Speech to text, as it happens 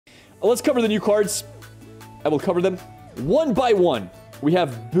Let's cover the new cards. I will cover them one by one. We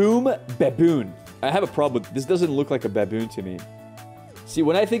have Baboon. I have a problem with this. Doesn't look like a baboon to me. See,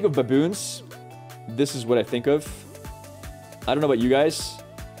 when I think of baboons, this is what I think of. I don't know about you guys.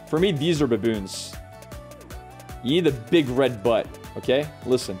 For me, these are baboons. You need a big red butt, okay?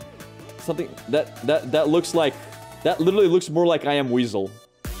 Listen. Something that looks like... That literally looks more like I Am Weasel.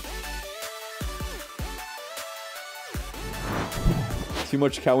 Too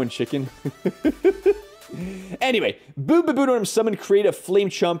much cow and chicken. Anyway, Baboon when I'm summoned, create a Flame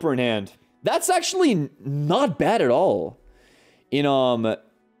Chomper in hand. That's actually not bad at all. In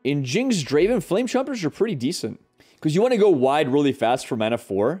Jinx Draven, Flame Chompers are pretty decent. Because you want to go wide really fast for mana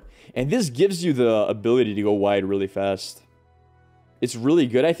 4. And this gives you the ability to go wide really fast. It's really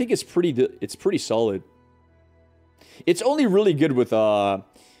good. I think it's pretty solid. It's only really good with Draven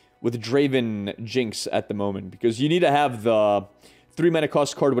Jinx at the moment. Because you need to have the 3 mana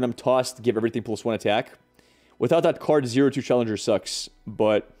cost card when I'm tossed to give everything +1 attack. Without that card, 0/2 Challenger sucks.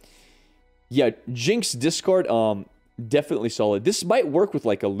 But yeah, Jinx discard, definitely solid. This might work with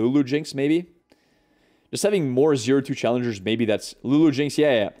like a Lulu Jinx, maybe. Just having more 0/2 Challengers, maybe that's... Lulu Jinx,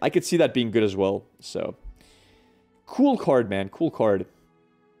 yeah. I could see that being good as well. So, cool card, man. Cool card.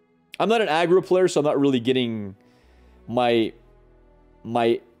 I'm not an aggro player, so I'm not really getting I'm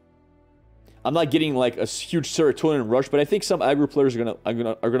not getting like a huge serotonin rush, but I think some aggro players are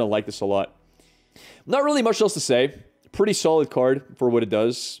gonna like this a lot. Not really much else to say. Pretty solid card for what it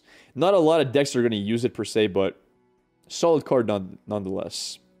does. Not a lot of decks are gonna use it per se, but solid card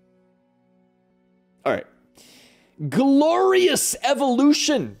nonetheless. All right, Glorious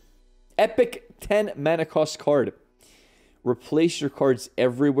Evolution, epic 10 mana cost card. Replace your cards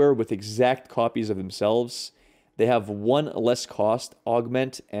everywhere with exact copies of themselves. They have 1 less cost,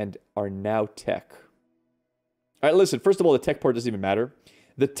 augment, and are now tech. All right, listen, first of all, the tech part doesn't even matter.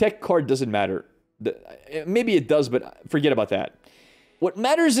 The tech card doesn't matter. Maybe it does, but forget about that. What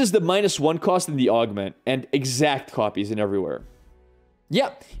matters is the -1 cost and the augment, and exact copies in everywhere.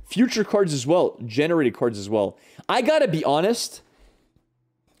 Yeah, future cards as well, generated cards as well. I gotta be honest.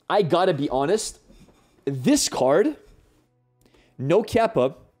 This card, no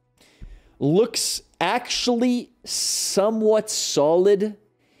kappa, looks actually somewhat solid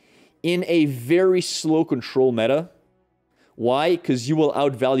in a very slow control meta. Why? Because you will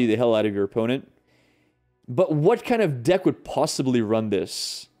outvalue the hell out of your opponent. But what kind of deck would possibly run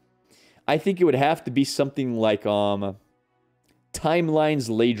this? I think it would have to be something like Timeline's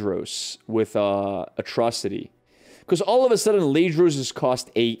Ladros with Atrocity. Because all of a sudden Ladros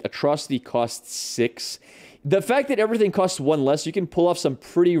cost 8, Atrocity costs 6. The fact that everything costs 1 less, you can pull off some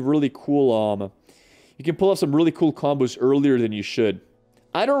really cool combos earlier than you should.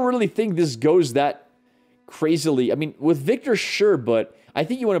 I don't really think this goes that crazily. I mean, with Victor, sure, but I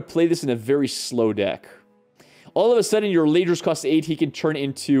think you want to play this in a very slow deck. All of a sudden, your Ladros cost 8, he can turn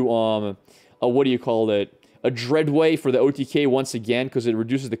into, what do you call it? A Dreadway for the OTK once again, because it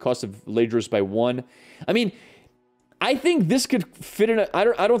reduces the cost of Ladros by 1. I mean, I think this could fit in I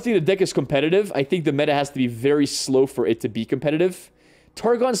don't think the deck is competitive. I think the meta has to be very slow for it to be competitive.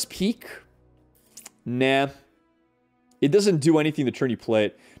 Targon's Peak? Nah. It doesn't do anything the turn you play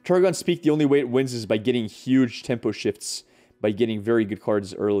it. Targon's Peak, the only way it wins is by getting huge tempo shifts, by getting very good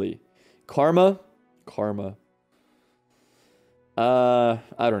cards early. Karma? I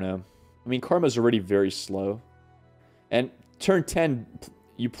don't know. I mean, Karma's already very slow. And turn 10,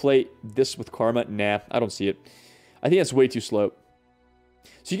 you play this with Karma? Nah, I don't see it. I think that's way too slow.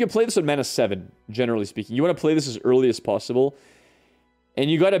 So you can play this on mana 7, generally speaking. You want to play this as early as possible. And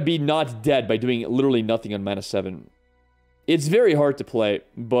you gotta be not dead by doing literally nothing on mana 7. It's very hard to play,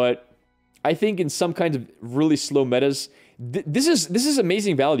 but I think in some kinds of really slow metas, this is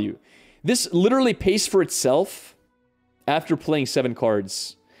amazing value. This literally pays for itself after playing 7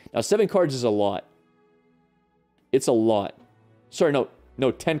 cards. Now, 7 cards is a lot. It's a lot. Sorry, no,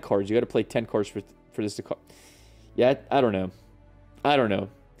 10 cards. You gotta play 10 cards for this to... Yeah, I don't know.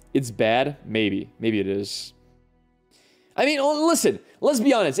 It's bad? Maybe. Maybe it is. I mean, listen, let's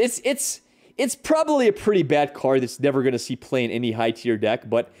be honest. It's probably a pretty bad card that's never going to see play in any high-tier deck,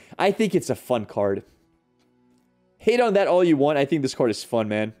 but I think it's a fun card. Hate on that all you want. I think this card is fun,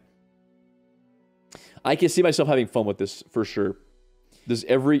 man. I can see myself having fun with this, for sure. Does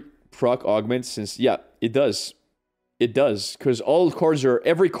every proc augment since... Yeah, it does. It does, because all cards are...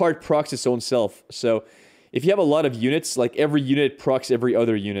 Every card procs its own self, so... If you have a lot of units, like every unit procs every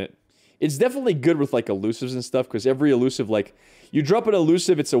other unit. It's definitely good with like elusives and stuff, because every elusive, like, you drop an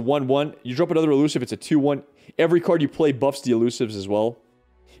elusive, it's a 1/1. You drop another elusive, it's a 2/1. Every card you play buffs the elusives as well.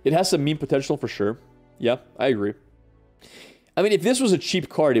 It has some meme potential for sure. Yeah, I agree. I mean, if this was a cheap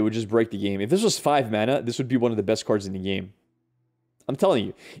card, it would just break the game. If this was 5 mana, this would be one of the best cards in the game. I'm telling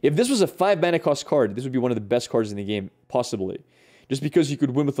you. If this was a 5 mana cost card, this would be one of the best cards in the game, possibly. Just because you could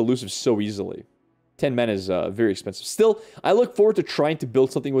win with elusive so easily. 10 mana is very expensive. Still, I look forward to trying to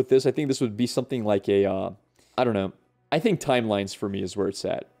build something with this. I think this would be something like a, I don't know. I think Timelines for me is where it's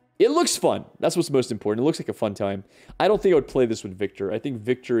at. It looks fun. That's what's most important. It looks like a fun time. I don't think I would play this with Victor. I think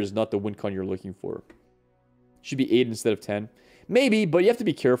Victor is not the win con you're looking for. Should be 8 instead of 10. Maybe, but you have to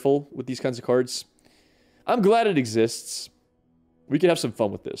be careful with these kinds of cards. I'm glad it exists. We can have some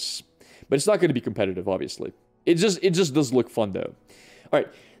fun with this. But it's not going to be competitive, obviously. It just does look fun, though. Alright,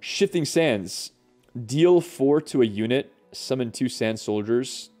 Shifting Sands. Deal 4 to a unit. Summon 2 Sand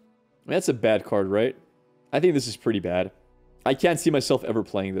Soldiers. I mean, that's a bad card, right? I think this is pretty bad. I can't see myself ever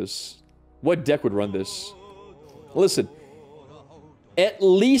playing this. What deck would run this? Listen. At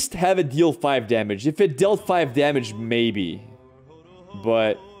least have it deal 5 damage. If it dealt 5 damage, maybe.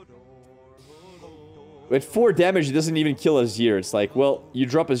 But at 4 damage, it doesn't even kill Azir. It's like, well, you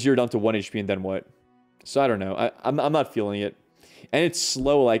drop Azir down to 1 HP and then what? So I don't know. I'm not feeling it. And it's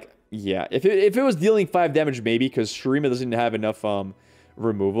slow, like, yeah. If it was dealing 5 damage, maybe, because Shurima doesn't have enough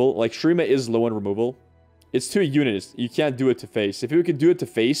removal. Like, Shurima is low on removal. It's to a unit. You can't do it to face. If you could do it to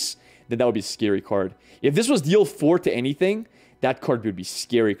face, then that would be a scary card. If this was deal 4 to anything, that card would be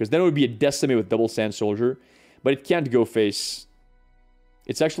scary, because then it would be a Decimate with double Sand Soldier. But it can't go face.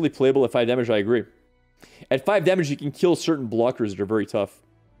 It's actually playable at 5 damage, I agree. At 5 damage, you can kill certain blockers that are very tough.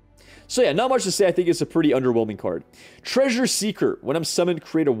 So yeah, not much to say. I think it's a pretty underwhelming card. Treasure Seeker. When I'm summoned,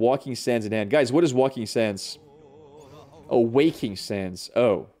 create a Walking Sands in hand. Guys, what is Walking Sands? Oh, Waking Sands.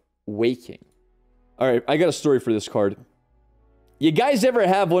 Oh, Waking. Alright, I got a story for this card. You guys ever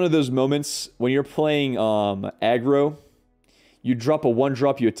have one of those moments when you're playing aggro? You drop a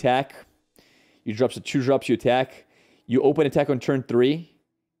 1-drop, you attack. You drop a 2-drops, you attack. You open attack on turn 3.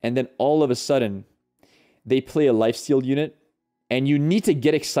 And then all of a sudden, they play a lifesteal unit. And you need to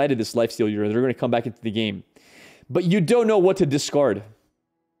get excited this lifesteal unit. They're going to come back into the game. But you don't know what to discard.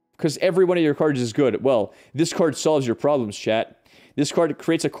 Because every one of your cards is good. Well, this card solves your problems, chat. This card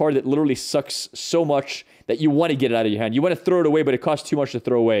creates a card that literally sucks so much that you want to get it out of your hand. You want to throw it away, but it costs too much to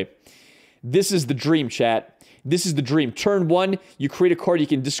throw away. This is the dream, chat. This is the dream. Turn 1, you create a card you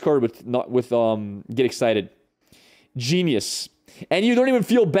can discard with get excited. Genius. And you don't even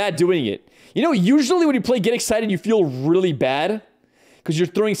feel bad doing it. You know, usually when you play Get Excited, you feel really bad. Because you're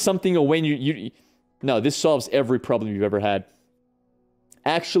throwing something away and No, this solves every problem you've ever had.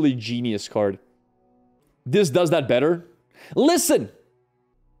 Actually, genius card. This does that better. Listen!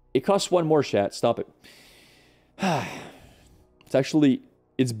 It costs 1 more, chat. Stop it.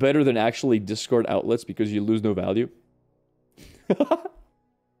 It's better than actually discard outlets because you lose no value.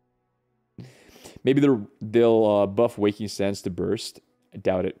 Maybe they'll buff Waking Sands to burst. I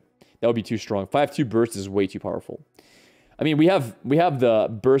doubt it. That would be too strong. 5/2 burst is way too powerful. I mean, we have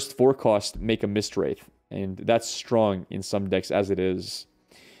the burst 4 cost make a Mistwraith, and that's strong in some decks as it is.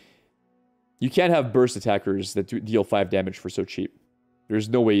 You can't have burst attackers that deal 5 damage for so cheap. There's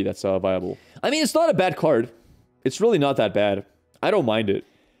no way that's viable. I mean, it's not a bad card. It's really not that bad. I don't mind it.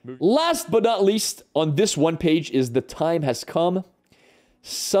 Last but not least, on this one page is the time has come.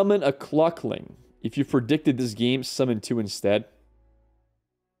 Summon a Clockling. If you predicted this game, summon 2 instead.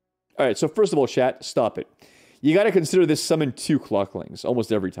 Alright, so first of all, chat, stop it. You gotta consider this summon 2 Clocklings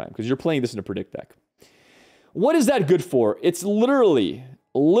almost every time, because you're playing this in a predict deck. What is that good for? It's literally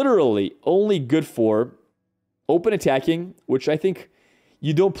only good for open attacking, which I think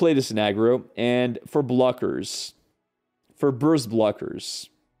you don't play this in aggro, and for blockers. For burst blockers.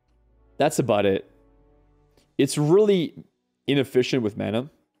 That's about it. It's really inefficient with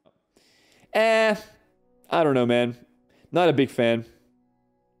mana. I don't know, man. Not a big fan.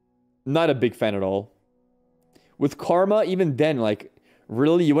 Not a big fan at all. With Karma, even then, like,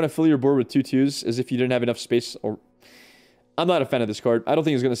 really? You want to fill your board with 2/2s as if you didn't have enough space? Or I'm not a fan of this card. I don't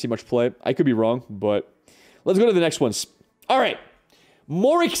think it's going to see much play. I could be wrong, but let's go to the next ones. All right.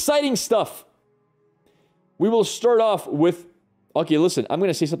 More exciting stuff. We will start off with... Okay, listen. I'm going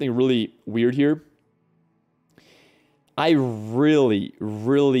to say something really weird here. I really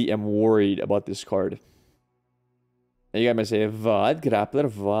am worried about this card. And you guys might say, what?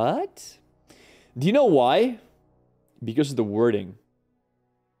 Grappler, what? Do you know why? Because of the wording.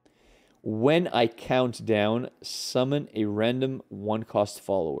 When I count down, summon a random 1-cost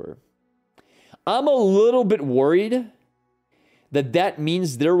follower. I'm a little bit worried that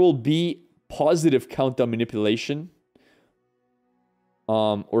means there will be positive countdown manipulation.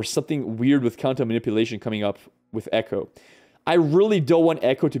 Or something weird with countdown manipulation coming up with Echo. I really don't want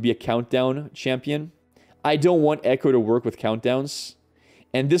Echo to be a countdown champion. I don't want Echo to work with countdowns.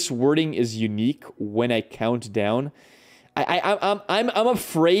 And this wording is unique when I count down. I'm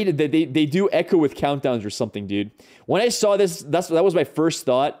afraid that they do Echo with countdowns or something, dude. When I saw this, that was my first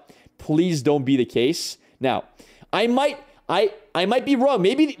thought. Please don't be the case. Now, I might be wrong.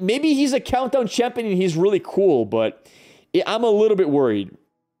 Maybe he's a countdown champion and he's really cool, but I'm a little bit worried.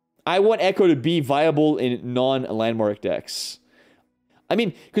 I want Echo to be viable in non-landmark decks. I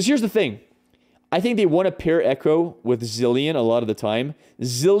mean, because here's the thing. I think they want to pair Echo with Zilean a lot of the time.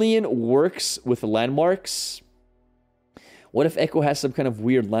 Zilean works with landmarks. What if Echo has some kind of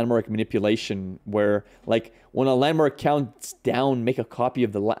weird landmark manipulation where, like, when a landmark counts down, make a copy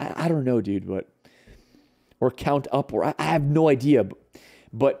of the... I don't know, dude, but... Or count up, or I have no idea.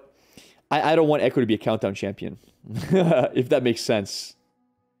 But I don't want Echo to be a countdown champion. If that makes sense.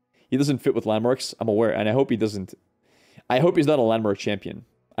 He doesn't fit with landmarks, I'm aware, and I hope he doesn't. I hope he's not a landmark champion.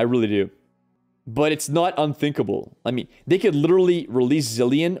 I really do. But it's not unthinkable. I mean, they could literally release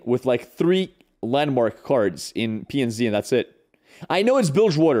Zilean with like 3 landmark cards in PNZ, and that's it. I know it's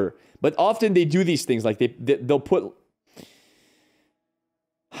Bilgewater, but often they do these things. Like they'll put...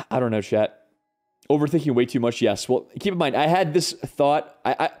 I don't know, chat. Overthinking way too much, yes. Well, keep in mind, I had this thought.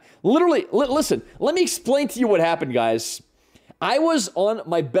 I literally... Listen, let me explain to you what happened, guys. I was on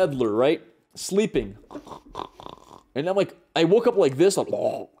my bedler, right? Sleeping. And I'm like... I woke up like this. Like,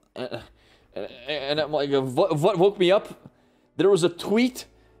 and I'm like... What woke me up? There was a tweet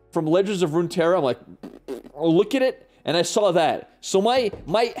from Legends of Runeterra. I'm like... I'll look at it. And I saw that. So my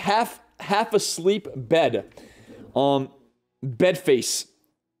half asleep bed. Bed face.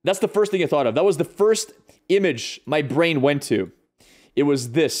 That's the first thing I thought of. That was the first image my brain went to. It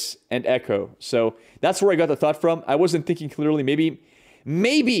was this and Echo. So that's where I got the thought from. I wasn't thinking clearly.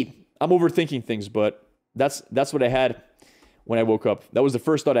 Maybe I'm overthinking things, but that's what I had when I woke up. That was the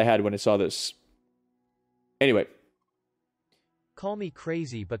first thought I had when I saw this. Anyway. Call me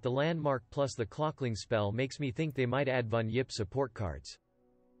crazy, but the landmark plus the clockling spell makes me think they might add Von Yip support cards.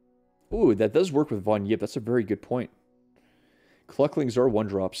 Ooh, that does work with Von Yip. That's a very good point. Clucklings are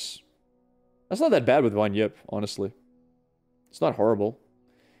 1-drops. That's not that bad with Von Yip, honestly. It's not horrible.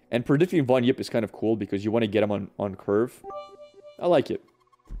 And predicting Von Yip is kind of cool because you want to get him on curve. I like it.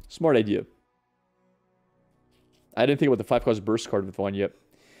 Smart idea. I didn't think about the 5-cost burst card with Von Yip.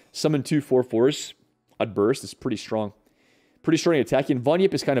 Summon 2 4/4s at burst is pretty strong. Pretty strong attacking. Von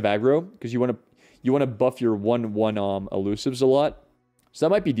Yip is kind of aggro because you want to buff your 1/1 elusives a lot. So that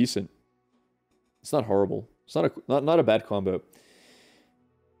might be decent. It's not horrible. It's not a bad combo.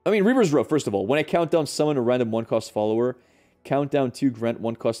 I mean, Reaver's rough, first of all. When I count down, summon a random 1-cost follower. Count down 2, grant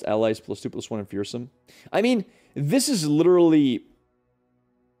 1-cost allies, +2/+1 and fearsome. I mean, this is literally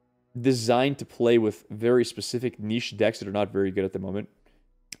designed to play with very specific niche decks that are not very good at the moment.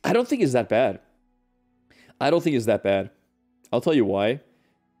 I don't think it's that bad. I'll tell you why.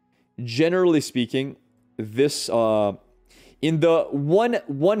 Generally speaking, this... in the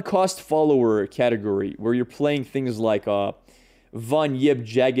one-cost follower category, where you're playing things like Von Yip,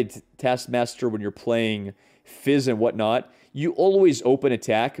 Jagged Taskmaster, when you're playing Fizz and whatnot, you always open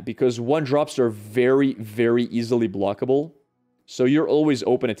attack because 1-drops are very, very easily blockable. So you're always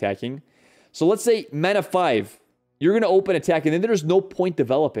open attacking. So let's say mana 5, you're going to open attack, and then there's no point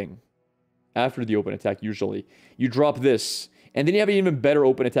developing after the open attack, usually. You drop this, and then you have an even better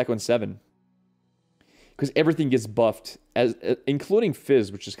open attack on 7. Because everything gets buffed, including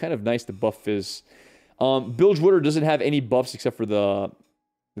Fizz, which is kind of nice to buff Fizz. Bilgewater doesn't have any buffs except for the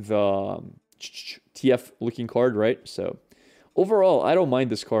TF looking card, right? So overall, I don't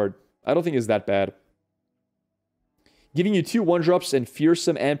mind this card. I don't think it's that bad. Giving you 2 1-drops and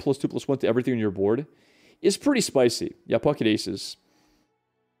fearsome and +2/+1 to everything on your board is pretty spicy. Yeah, pocket aces.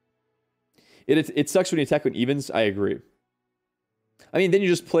 It sucks when you attack on evens. I agree. I mean, then you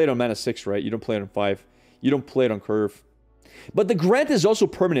just play it on mana 6, right? You don't play it on 5. You don't play it on curve. But the grant is also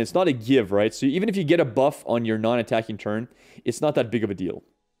permanent. It's not a give, right? So even if you get a buff on your non-attacking turn, it's not that big of a deal.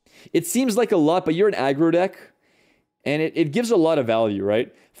 It seems like a lot, but you're an aggro deck, and it gives a lot of value,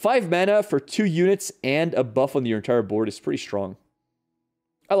 right? 5 mana for 2 units and a buff on your entire board is pretty strong.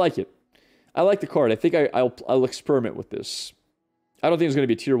 I like it. I like the card. I think I'll experiment with this. I don't think it's going to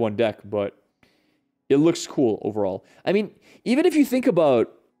be a tier 1 deck, but it looks cool overall. I mean, even if you think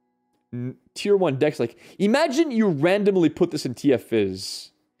about tier 1 decks, like, imagine you randomly put this in TF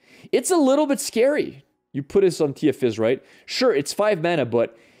Fizz. It's a little bit scary. You put this on TF Fizz, right? Sure, it's 5 mana,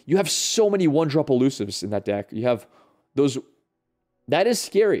 but you have so many 1-drop elusives in that deck. You have those... That is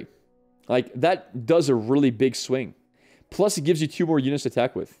scary. Like, that does a really big swing. Plus, it gives you 2 more units to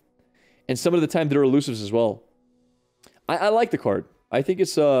attack with. And some of the time, there are elusives as well. I like the card. I think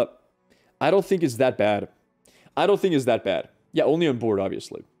it's I don't think it's that bad. I don't think it's that bad. Yeah, only on board,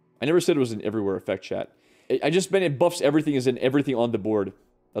 obviously. I never said it was an everywhere effect, chat. I just meant it buffs everything as in everything on the board.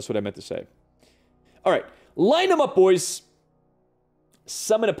 That's what I meant to say. All right, line them up, boys.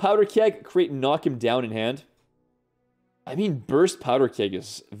 Summon a powder keg, create and knock him down in hand. I mean, burst powder keg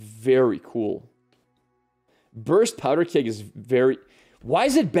is very cool. Burst powder keg is very... Why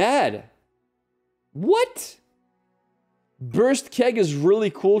is it bad? What? Burst keg is really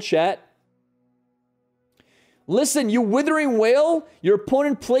cool, chat. Listen, you Withering Whale, your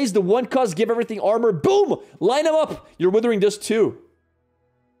opponent plays the 1-cost, give everything armor. Boom! Line them up. Your Withering does too.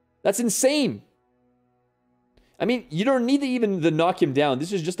 That's insane. I mean, you don't need to even the knock him down.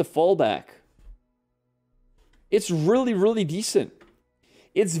 This is just a fallback. It's really, really decent.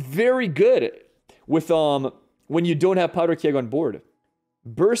 It's very good with when you don't have powder keg on board.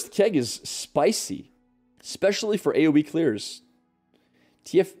 Burst keg is spicy, especially for AoE clears.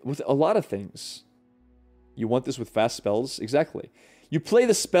 TF with a lot of things. You want this with fast spells? Exactly. You play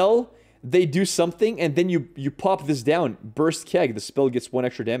the spell, they do something, and then you pop this down. Burst keg, the spell gets 1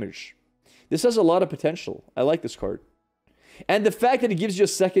 extra damage. This has a lot of potential. I like this card. And the fact that it gives you a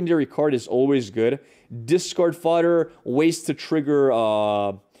secondary card is always good. Discard fodder, ways to trigger,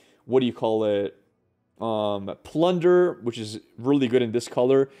 what do you call it? Plunder, which is really good in this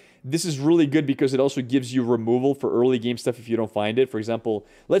color. This is really good because it also gives you removal for early game stuff if you don't find it. For example,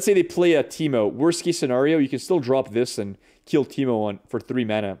 let's say they play a Teemo. Worst case scenario, you can still drop this and kill Teemo for 3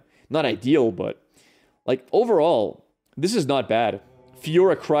 mana. Not ideal, but like overall, this is not bad.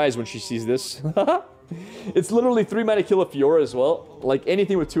 Fiora cries when she sees this. It's literally 3 mana kill a Fiora as well. Like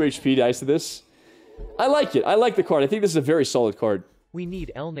anything with 2 HP dies to this. I like it. I like the card. I think this is a very solid card. We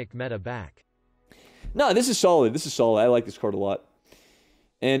need Elnuk meta back. No, this is solid. This is solid. I like this card a lot.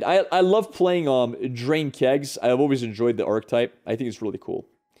 And I love playing Drain Kegs. I've always enjoyed the archetype. I think it's really cool.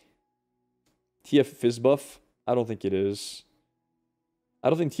 TF Fizz buff? I don't think it is. I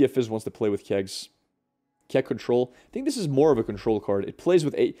don't think TF Fizz wants to play with Kegs. Keg control. I think this is more of a control card. It plays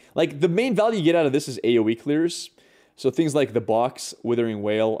with like the main value you get out of this is AoE clears. So things like the box, Withering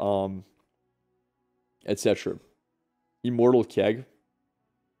Whale, etc. Immortal Keg.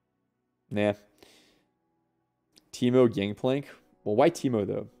 Nah. Teemo Gangplank. Well, why Teemo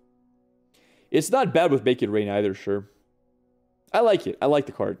though? It's not bad with Make It Rain either, sure. I like it. I like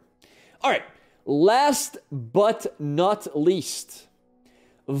the card. Alright. Last but not least.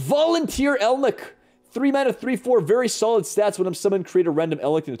 Volunteer Elnuk. 3 mana, 3/4, very solid stats. When I'm summoned, create a random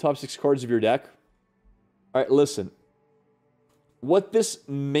Elnuk in the top 6 cards of your deck. Alright, listen. What this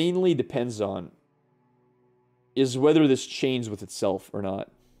mainly depends on is whether this chains with itself or not.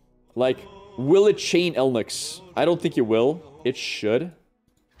 Like, will it chain Elnuks? I don't think it will. It should.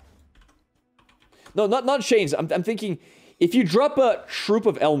 No, not chains. I'm thinking, if you drop a troop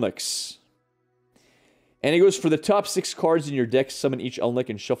of Elnuks, and it goes for the top 6 cards in your deck, summon each Elnuk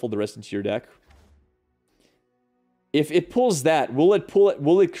and shuffle the rest into your deck. If it pulls that, will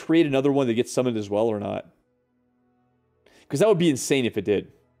it create another one that gets summoned as well or not? Because that would be insane if it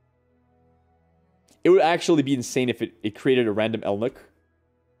did. It would actually be insane if it created a random Elnuk.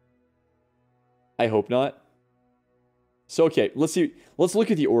 I hope not. So, okay, let's see. Let's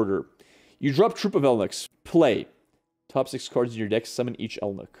look at the order. You drop Troop of Elnuks. Play. Top 6 cards in your deck, summon each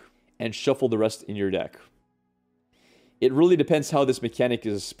Elnuk. And shuffle the rest in your deck. It really depends how this mechanic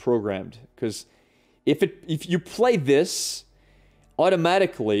is programmed. Because if you play this,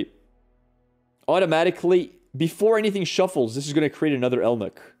 automatically, before anything shuffles, this is going to create another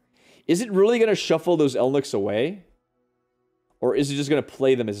Elnuk. Is it really going to shuffle those Elnuks away? Or is it just going to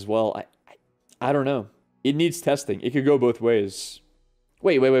play them as well? I don't know. It needs testing. It could go both ways.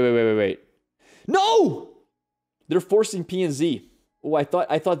 Wait. No! They're forcing P and Z. Oh, I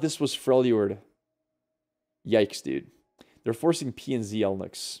thought this was Freljord. Yikes, dude. They're forcing P and Z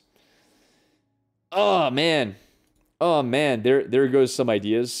Elnuks. Oh, man. Oh, man. There goes some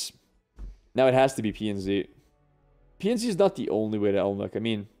ideas. Now it has to be P and Z. P and Z is not the only way to Elnuk. I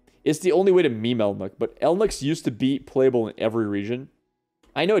mean, it's the only way to meme Elnuk, but Elnuks used to be playable in every region.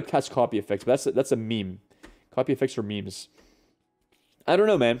 I know it has copy effects, but that's a meme. Copy effects are memes. I don't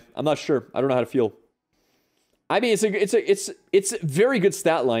know, man. I'm not sure. I don't know how to feel. I mean, it's a very good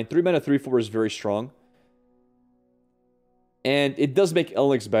stat line. 3 mana, 3/4 is very strong. And it does make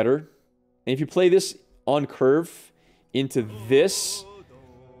Elnuks better. And if you play this on curve into this,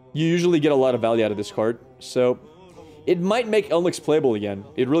 you usually get a lot of value out of this card. So, it might make Elnuks playable again.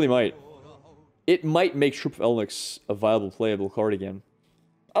 It really might. It might make Troop of Elnuks a viable playable card again.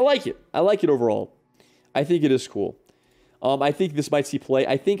 I like it. I like it overall. I think it is cool. I think this might see play.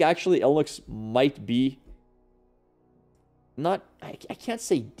 I think actually Elnuks might be not, I can't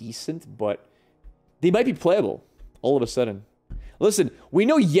say decent, but they might be playable all of a sudden. Listen, we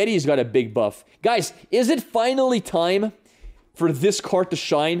know Yeti's got a big buff. Guys, is it finally time for this card to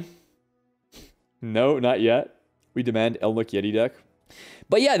shine? No, not yet. We demand Elnuk Yeti deck.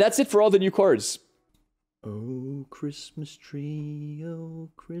 But yeah, that's it for all the new cards. Oh, Christmas tree,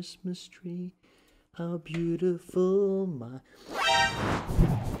 how beautiful my...